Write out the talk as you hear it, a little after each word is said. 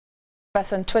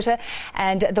Us on Twitter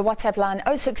and the WhatsApp line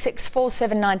 066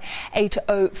 479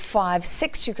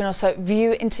 8056. You can also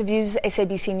view interviews at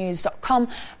sabcnews.com.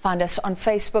 Find us on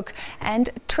Facebook and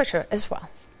Twitter as well.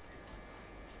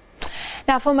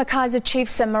 Now, former Kaizer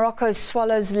Chiefs and Morocco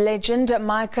Swallows legend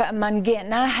Mike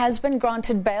Mangena has been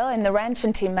granted bail in the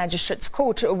Randfontein Magistrates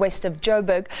Court west of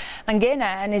Joburg. Mangena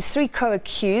and his three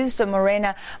co-accused,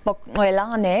 Morena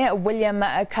Maqoaelane, William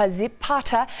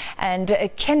Kazipata and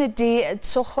Kennedy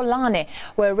Tsogolane,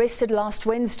 were arrested last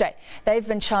Wednesday. They've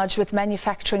been charged with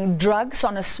manufacturing drugs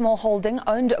on a small holding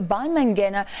owned by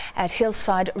Mangena at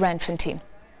Hillside, Randfontein.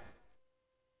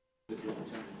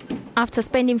 After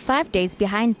spending 5 days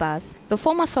behind bars, the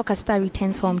former soccer star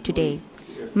returns home today.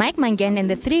 Mike Mangena and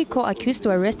the three co-accused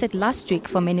were arrested last week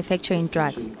for manufacturing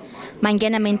drugs.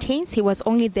 Mangena maintains he was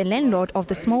only the landlord of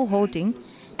the small holding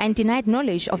and denied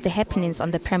knowledge of the happenings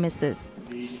on the premises.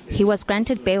 He was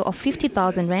granted bail of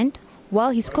 50,000 rand,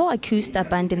 while his co-accused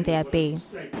abandoned their bail.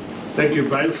 Thank you.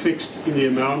 Bail fixed in the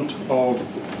amount of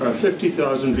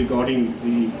 50,000 regarding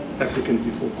the applicant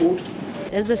before court.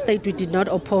 As the state, we did not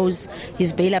oppose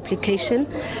his bail application,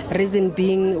 reason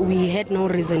being we had no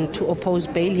reason to oppose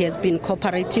bail. He has been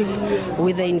cooperative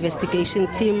with the investigation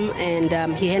team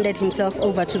and he handed himself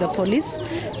over to the police.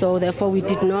 So therefore we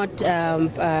did not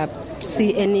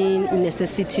see any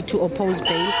necessity to oppose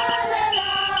bail.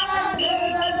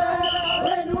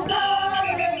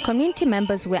 Community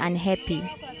members were unhappy.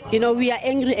 You know, we are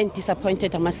angry and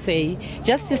disappointed, I must say.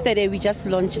 Just yesterday, we just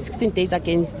launched 16 Days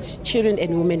Against Children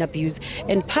and Women Abuse.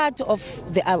 And part of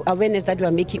the awareness that we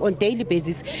are making on a daily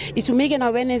basis is to make an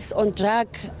awareness on drug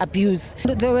abuse.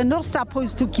 They were not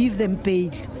supposed to give them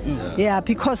bail,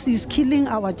 because he's killing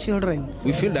our children.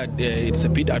 We feel that it's a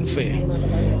bit unfair.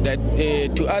 That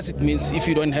to us it means if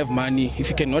you don't have money, if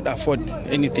you cannot afford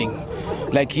anything,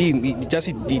 like he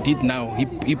did now,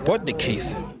 he bought the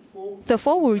case. The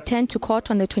four will return to court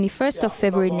on the 21st of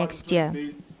February next year.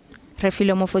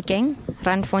 Refilo Mofokeng,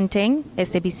 Randfontein,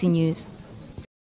 SABC News.